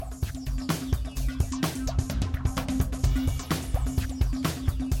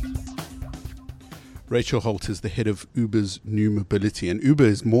Rachel Holt is the head of Uber's New Mobility, and Uber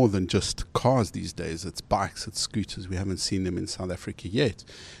is more than just cars these days. It's bikes, it's scooters. We haven't seen them in South Africa yet,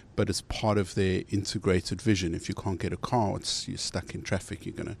 but it's part of their integrated vision. If you can't get a car, you're stuck in traffic,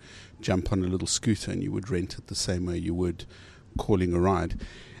 you're going to jump on a little scooter and you would rent it the same way you would calling a ride.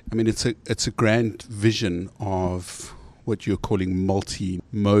 I mean, it's a grand vision of what you're calling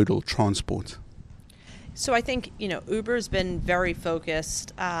multimodal transport. So I think, Uber's been very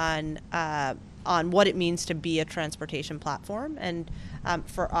focused on what it means to be a transportation platform. And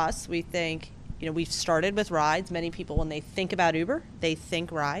for us, we think, we've started with rides. Many people, when they think about Uber, they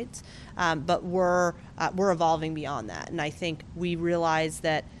think rides. But we're evolving beyond that. And I think we realize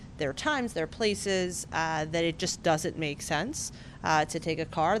that there are times, there are places that it just doesn't make sense to take a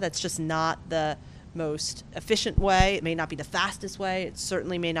car. That's just not the most efficient way. It may not be the fastest way. It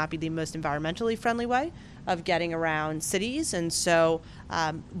certainly may not be the most environmentally friendly way of getting around cities. And so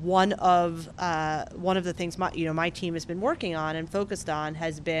one of the things my team has been working on and focused on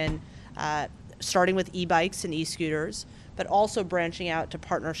has been starting with e-bikes and e-scooters, but also branching out to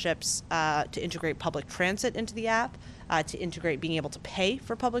partnerships to integrate public transit into the app, to integrate being able to pay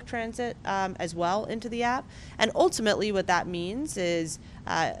for public transit as well into the app. And ultimately what that means is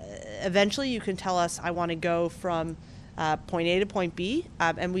eventually you can tell us, I want to go from point A to point B,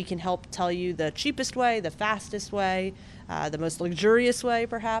 and we can help tell you the cheapest way, the fastest way, the most luxurious way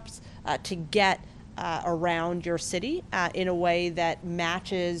perhaps, to get around your city in a way that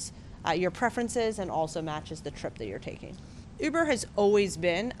matches your preferences and also matches the trip that you're taking. Uber has always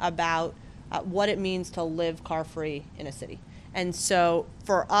been about what it means to live car-free in a city. And so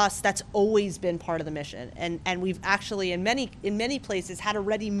for us, that's always been part of the mission. And we've actually, in many places, had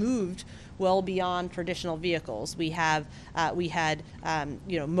already moved well beyond traditional vehicles. We had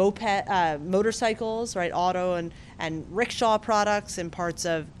motorcycles, right, auto and rickshaw products in parts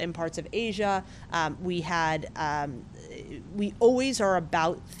of Asia. We always are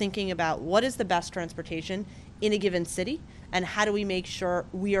about thinking about what is the best transportation in a given city, and how do we make sure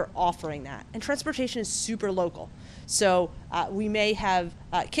we are offering that? And transportation is super local. So we may have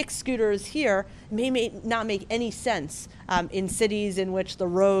kick scooters here, may not make any sense in cities in which the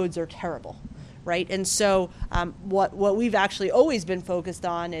roads are terrible, right? And so what we've actually always been focused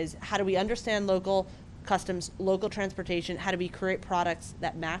on is how do we understand local customs, local transportation, how do we create products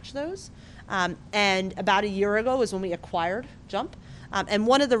that match those? And about a year ago was when we acquired Jump. And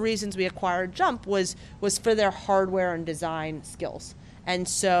one of the reasons we acquired Jump was for their hardware and design skills. And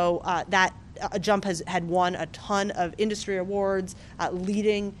so Jump had won a ton of industry awards,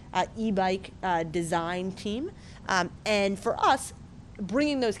 leading e-bike design team. And for us,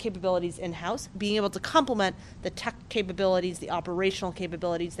 bringing those capabilities in-house, being able to complement the tech capabilities, the operational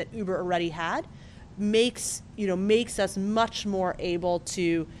capabilities that Uber already had, makes us much more able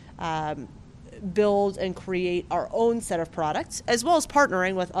to build and create our own set of products, as well as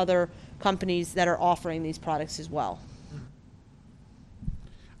partnering with other companies that are offering these products as well.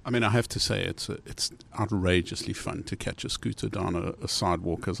 I mean, I have to say it's outrageously fun to catch a scooter down a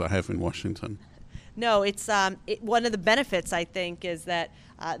sidewalk as I have in Washington. No, it's one of the benefits, I think, is that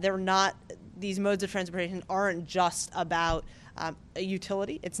these modes of transportation aren't just about a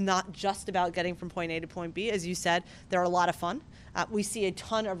utility. It's not just about getting from point A to point B. As you said, they're a lot of fun. We see a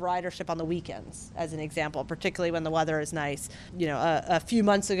ton of ridership on the weekends, as an example, particularly when the weather is nice. A few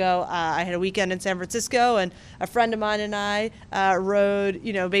months ago, I had a weekend in San Francisco, and a friend of mine and I rode,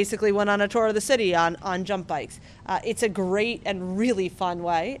 basically went on a tour of the city on Jump bikes. It's a great and really fun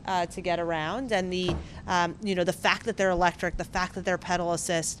way to get around, and the fact that they're electric, the fact that they're pedal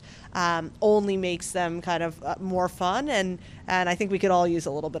assist, only makes them kind of more fun, and I think we could all use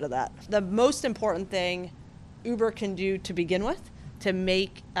a little bit of that. The most important thing Uber can do to begin with to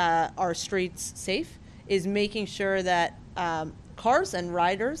make our streets safe is making sure that cars and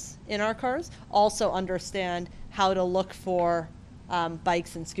riders in our cars also understand how to look for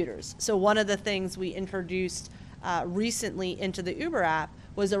bikes and scooters. So one of the things we introduced recently into the Uber app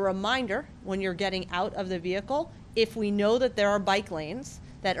was a reminder when you're getting out of the vehicle, if we know that there are bike lanes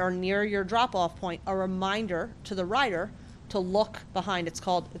that are near your drop-off point, a reminder to the rider to look behind. It's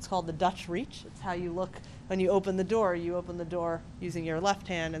called the Dutch reach. It's how you look when you open the door. You open the door using your left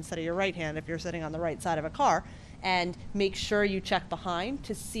hand instead of your right hand if you're sitting on the right side of a car, and make sure you check behind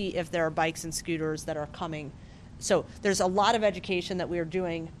to see if there are bikes and scooters that are coming. So there's a lot of education that we are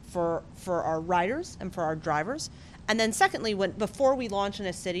doing for our riders and for our drivers. And then secondly, before we launch in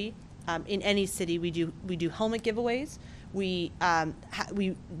a city, in any city, we do helmet giveaways. We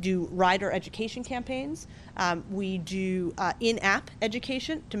do rider education campaigns. We do in-app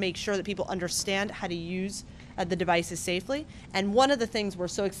education to make sure that people understand how to use the devices safely. And one of the things we're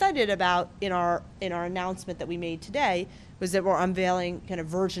so excited about in our announcement that we made today was that we're unveiling kind of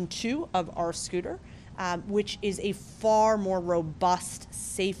version 2 of our scooter, which is a far more robust,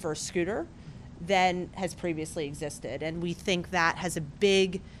 safer scooter than has previously existed. And we think that has a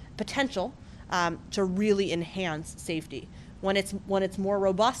big potential to really enhance safety. When it's more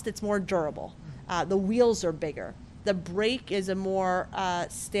robust, it's more durable. The wheels are bigger. The brake is a more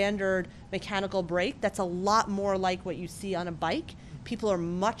standard mechanical brake that's a lot more like what you see on a bike. People are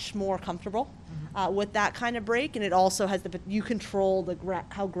much more comfortable with that kind of brake, and it also has you control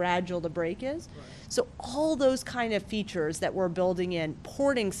how gradual the brake is. Right. So all those kind of features that we're building in,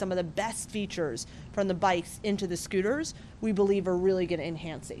 porting some of the best features from the bikes into the scooters, we believe are really going to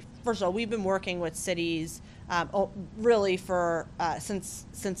enhance safety. First of all, we've been working with cities really for since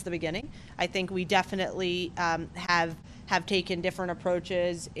the beginning. I think we definitely have taken different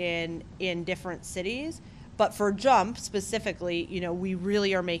approaches in different cities. But for Jump specifically, we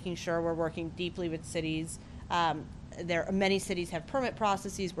really are making sure we're working deeply with cities. Many cities have permit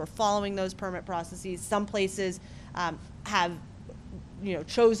processes. We're following those permit processes. Some places have,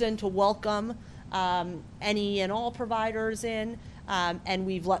 chosen to welcome any and all providers in, and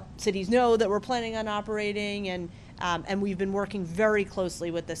we've let cities know that we're planning on operating, and we've been working very closely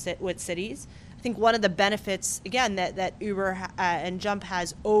with cities. I think one of the benefits, again, that Uber and Jump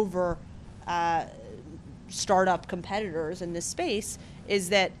has over startup competitors in this space is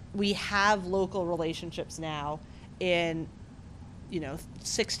that we have local relationships now in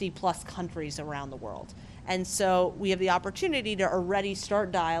 60 plus countries around the world. And so we have the opportunity to already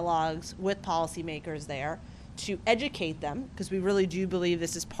start dialogues with policymakers there to educate them, because we really do believe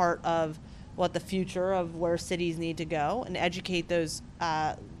this is part of what the future of where cities need to go, and educate those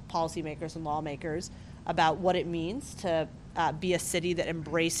policymakers and lawmakers about what it means to be a city that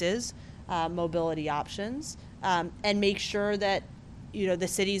embraces mobility options, and make sure that the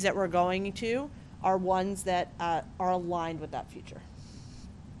cities that we're going to are ones that are aligned with that future.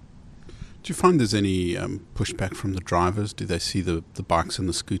 Do you find there's any pushback from the drivers? Do they see the bikes and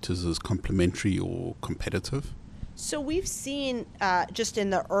the scooters as complementary or competitive? So we've seen just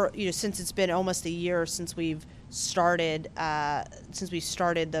in since it's been almost a year since we've started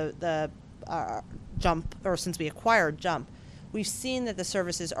the Jump, or since we acquired Jump, we've seen that the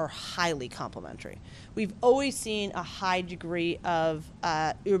services are highly complementary. We've always seen a high degree of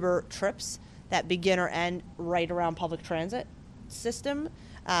Uber trips that begin or end right around public transit system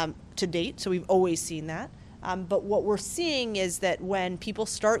to date, so we've always seen that. But what we're seeing is that when people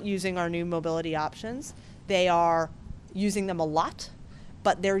start using our new mobility options, they are using them a lot,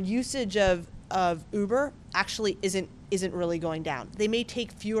 but their usage of Uber actually isn't really going down. They may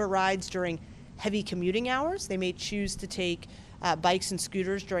take fewer rides during heavy commuting hours. They may choose to take bikes and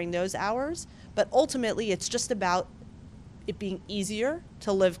scooters during those hours, but ultimately it's just about it being easier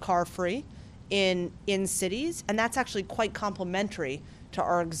to live car-free in cities, and that's actually quite complementary to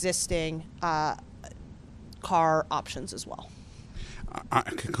our existing car options as well. I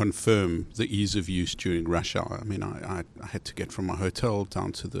can confirm the ease of use during rush hour. I mean, I had to get from my hotel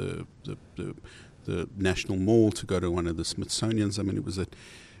down to the National Mall to go to one of the Smithsonian's. I mean, it was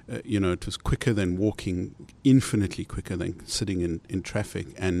it was quicker than walking, infinitely quicker than sitting in traffic,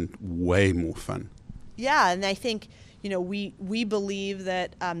 and way more fun. Yeah, and I think we believe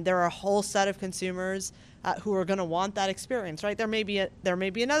that there are a whole set of consumers who are going to want that experience, right? There may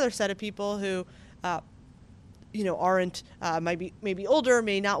be another set of people who aren't maybe older,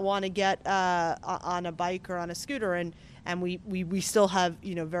 may not want to get on a bike or on a scooter, and we still have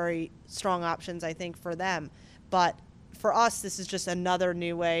very strong options, I think, for them. But for us, this is just another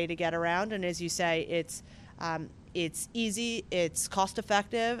new way to get around, and as you say, it's easy, it's cost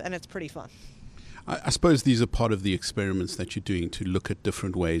effective, and it's pretty fun. I suppose these are part of the experiments that you're doing to look at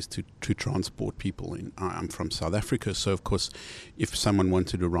different ways to transport people. I'm from South Africa, so of course, if someone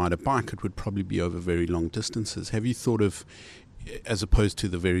wanted to ride a bike, it would probably be over very long distances. Have you thought of, as opposed to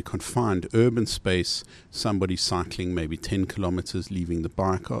the very confined urban space, somebody cycling maybe 10 kilometers, leaving the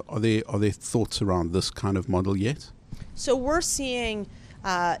bike? Are there thoughts around this kind of model yet? So we're seeing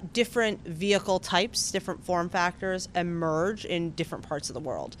different vehicle types, different form factors emerge in different parts of the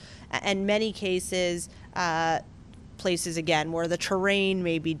world. And many cases, places, again, where the terrain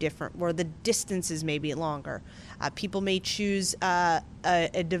may be different, where the distances may be longer. People may choose a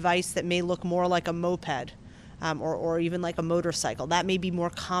device that may look more like a moped or even like a motorcycle. That may be more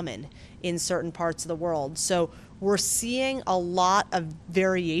common in certain parts of the world. So we're seeing a lot of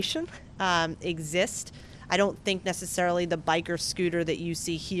variation exist. I don't think necessarily the bike or scooter that you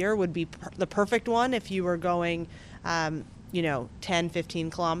see here would be the perfect one if you were going, 10, 15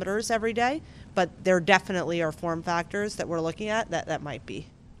 kilometers every day. But there definitely are form factors that we're looking at that might be.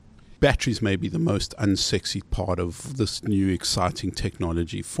 Batteries may be the most unsexy part of this new exciting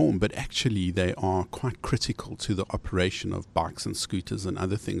technology form, but actually they are quite critical to the operation of bikes and scooters and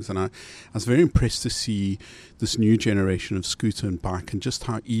other things. And I was very impressed to see this new generation of scooter and bike and just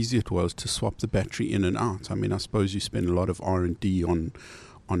how easy it was to swap the battery in and out. I mean, I suppose you spend a lot of R&D on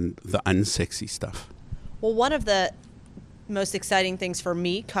the unsexy stuff. Well, one of the most exciting things for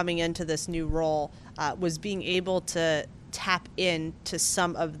me coming into this new role was being able to tap into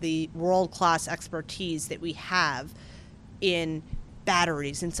some of the world-class expertise that we have in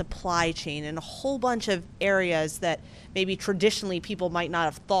batteries and supply chain and a whole bunch of areas that maybe traditionally people might not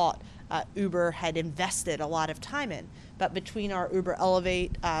have thought Uber had invested a lot of time in. But between our Uber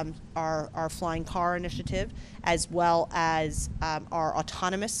Elevate, our flying car initiative, as well as our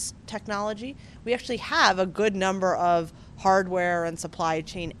autonomous technology, we actually have a good number of hardware and supply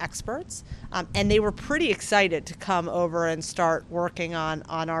chain experts, and they were pretty excited to come over and start working on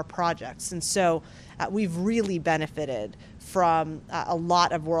our projects. And so we've really benefited from a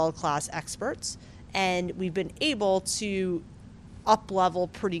lot of world-class experts, and we've been able to up-level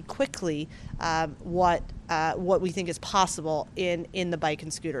pretty quickly what we think is possible in the bike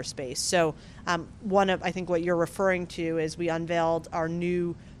and scooter space. So I think what you're referring to is we unveiled our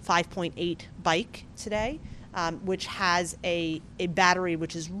new 5.8 bike today, which has a battery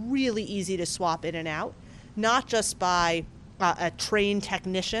which is really easy to swap in and out, not just by a trained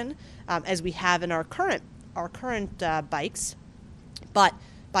technician, as we have in our current bikes, but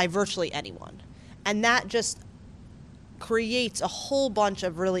by virtually anyone. And that just creates a whole bunch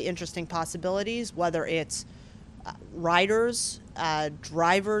of really interesting possibilities, whether it's riders,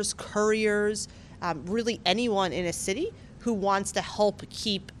 drivers, couriers, really anyone in a city who wants to help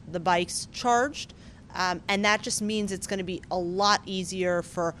keep the bikes charged. And that just means it's going to be a lot easier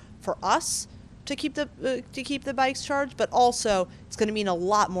for us to keep the bikes charged, but also it's going to mean a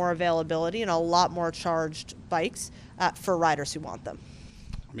lot more availability and a lot more charged bikes for riders who want them.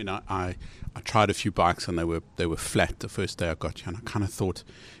 I mean, I tried a few bikes and they were flat the first day I got here, and I kind of thought,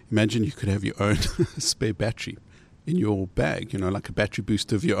 imagine you could have your own spare battery in your bag, like a battery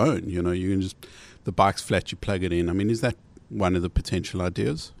booster of your own. You can just, the bike's flat, you plug it in. I mean, is that one of the potential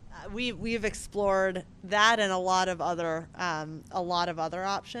ideas? We've explored that and a lot of other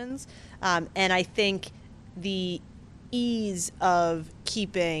options, and I think the ease of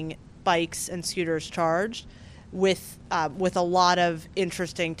keeping bikes and scooters charged with a lot of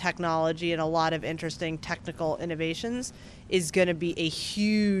interesting technology and a lot of interesting technical innovations is going to be a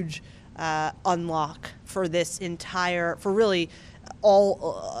huge unlock for this entire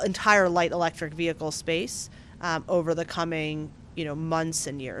light electric vehicle space over the coming months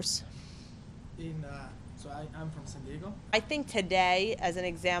and years. So I'm from San Diego. I think today, as an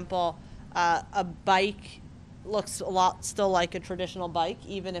example, a bike looks a lot still like a traditional bike,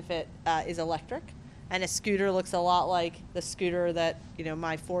 even if it is electric. And a scooter looks a lot like the scooter that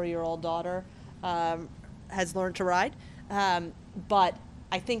my 4-year-old daughter has learned to ride. But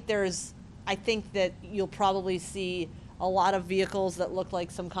I think that you'll probably see a lot of vehicles that look like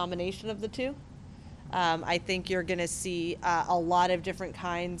some combination of the two. I think you're going to see a lot of different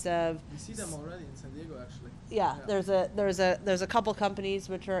kinds of. We see them already in San Diego, actually. Yeah, there's a couple companies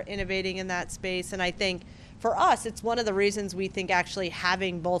which are innovating in that space, and I think for us, it's one of the reasons we think actually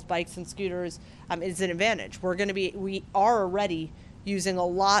having both bikes and scooters is an advantage. We are already using a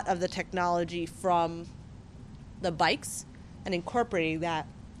lot of the technology from the bikes and incorporating that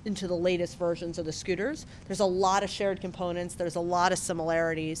into the latest versions of the scooters. There's a lot of shared components. There's a lot of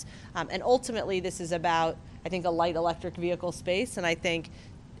similarities. And ultimately, this is about, I think, a light electric vehicle space. And I think,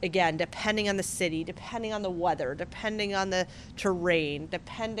 again, depending on the city, depending on the weather, depending on the terrain,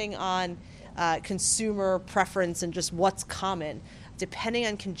 depending on consumer preference and just what's common, depending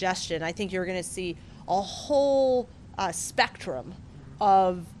on congestion, I think you're going to see a whole spectrum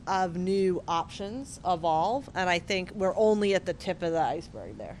of new options evolve, and I think we're only at the tip of the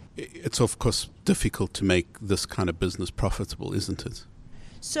iceberg there. It's of course difficult to make this kind of business profitable, isn't it?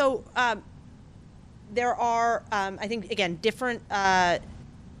 So there are, I think, again, different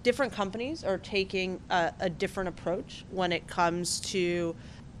companies are taking a different approach when it comes to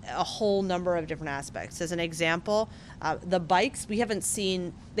a whole number of different aspects. As an example, the bikes, we haven't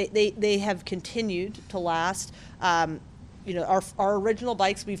seen, they have continued to last. Our original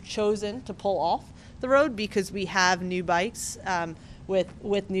bikes we've chosen to pull off the road because we have new bikes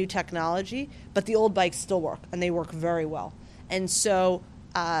with new technology, but the old bikes still work, and they work very well. And so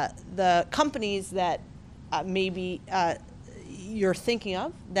the companies that maybe you're thinking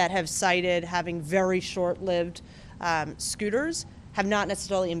of that have cited having very short-lived scooters have not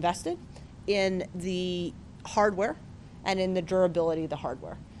necessarily invested in the hardware and in the durability of the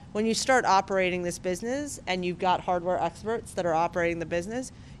hardware. When you start operating this business and you've got hardware experts that are operating the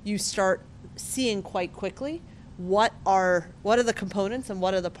business, you start seeing quite quickly what are the components and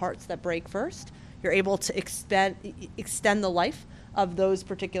what are the parts that break first. You're able to extend the life of those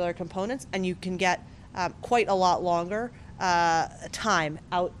particular components, and you can get quite a lot longer time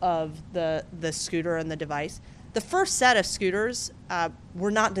out of the scooter and the device. The first set of scooters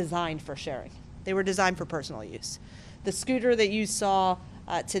were not designed for sharing. They were designed for personal use. The scooter that you saw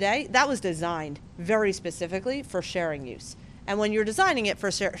today, that was designed very specifically for sharing use. And when you're designing it for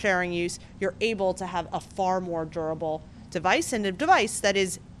sharing use, you're able to have a far more durable device, and a device that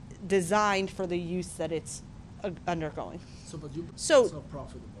is designed for the use that it's undergoing. So it's not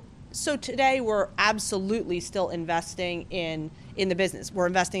profitable. So today we're absolutely still investing in the business. We're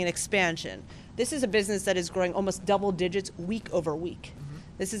investing in expansion. This is a business that is growing almost double digits week over week. Mm-hmm.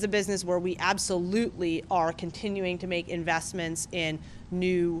 This is a business where we absolutely are continuing to make investments in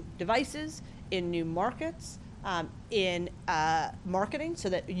new devices, in new markets, in marketing so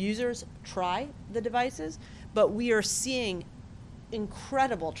that users try the devices. But we are seeing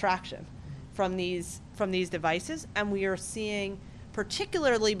incredible traction from these devices, and we are seeing,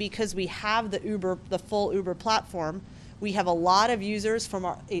 particularly because we have the full Uber platform, we have a lot of users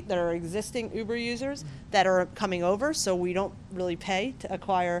that are existing Uber users that are coming over, so we don't really pay to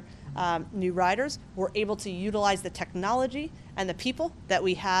acquire new riders. We're able to utilize the technology and the people that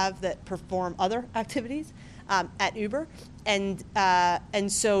we have that perform other activities at Uber, and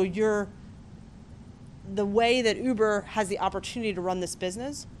so the way that Uber has the opportunity to run this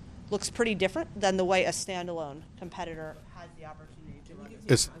business looks pretty different than the way a standalone competitor has the opportunity to run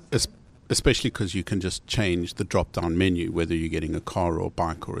this. Especially because you can just change the drop-down menu, whether you're getting a car or a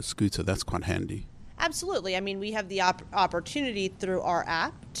bike or a scooter. That's quite handy. Absolutely. I mean, we have the opportunity through our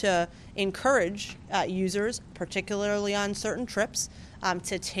app to encourage users, particularly on certain trips,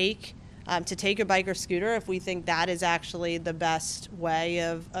 to take a bike or scooter if we think that is actually the best way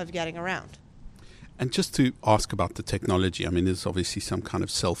of getting around. And just to ask about the technology, I mean, there's obviously some kind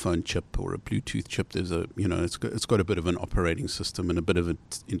of cell phone chip or a Bluetooth chip. There's it's got a bit of an operating system and a bit of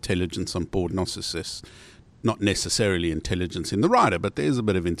intelligence on board, not necessarily intelligence in the rider, but there's a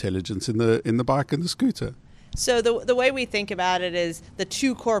bit of intelligence in the bike and the scooter. So the way we think about it is the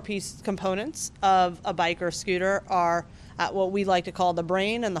two core components of a bike or scooter are what we like to call the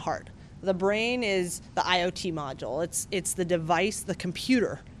brain and the heart. The brain is the IoT module. It's the device, the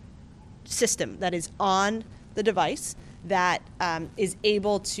computer system that is on the device that is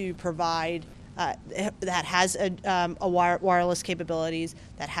able to provide that has wireless capabilities,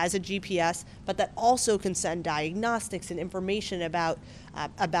 that has a GPS, but that also can send diagnostics and information about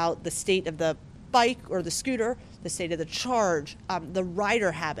the state of the bike or the scooter, the state of the charge, the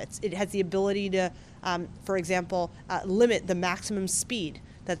rider habits. It has the ability to, for example, limit the maximum speed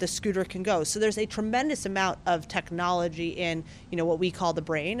that the scooter can go. So there's a tremendous amount of technology in what we call the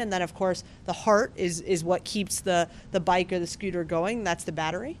brain, and then of course the heart is what keeps the bike or the scooter going. That's the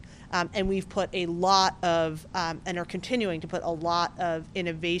battery, and we've put a lot of and are continuing to put a lot of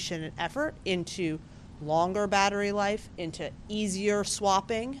innovation and effort into longer battery life, into easier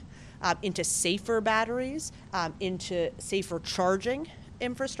swapping, into safer batteries, into safer charging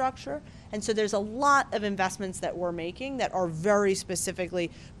infrastructure. And so there's a lot of investments that we're making that are very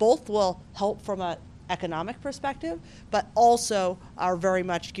specifically, both will help from an economic perspective, but also are very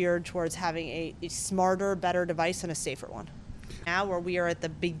much geared towards having a smarter, better device and a safer one. Now where we are at the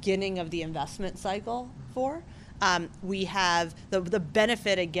beginning of the investment cycle we have the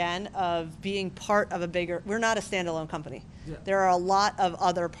benefit again of being part of we're not a standalone company. Yeah. There are a lot of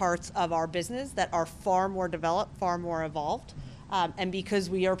other parts of our business that are far more developed, far more evolved. And because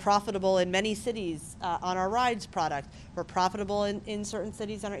we are profitable in many cities on our Rides product, we're profitable in certain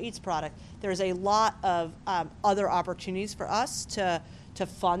cities on our Eats product, there's a lot of other opportunities for us to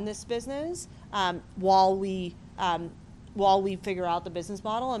fund this business while we figure out the business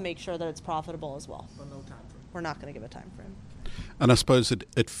model and make sure that it's profitable as well. But no time frame. We're not going to give a time frame. And I suppose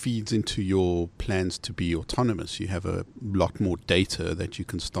it feeds into your plans to be autonomous. You have a lot more data that you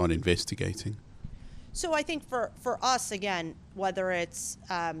can start investigating. So I think for us, again, whether it's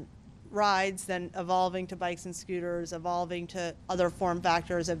rides, then evolving to bikes and scooters, evolving to other form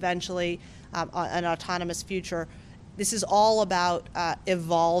factors, eventually an autonomous future, this is all about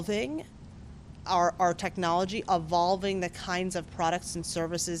evolving our technology, evolving the kinds of products and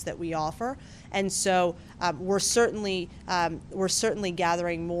services that we offer. And so we're certainly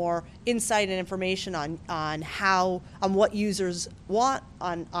gathering more insight and information on what users want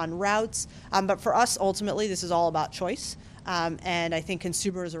on routes. But for us, ultimately, this is all about choice. And I think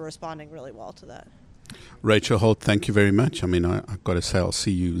consumers are responding really well to that. Rachel Holt, thank you very much. I mean, I've got to say, I'll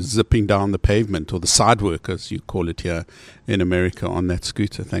see you zipping down the pavement, or the sidewalk, as you call it here in America, on that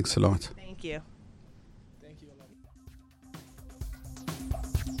scooter. Thanks a lot. Thank you.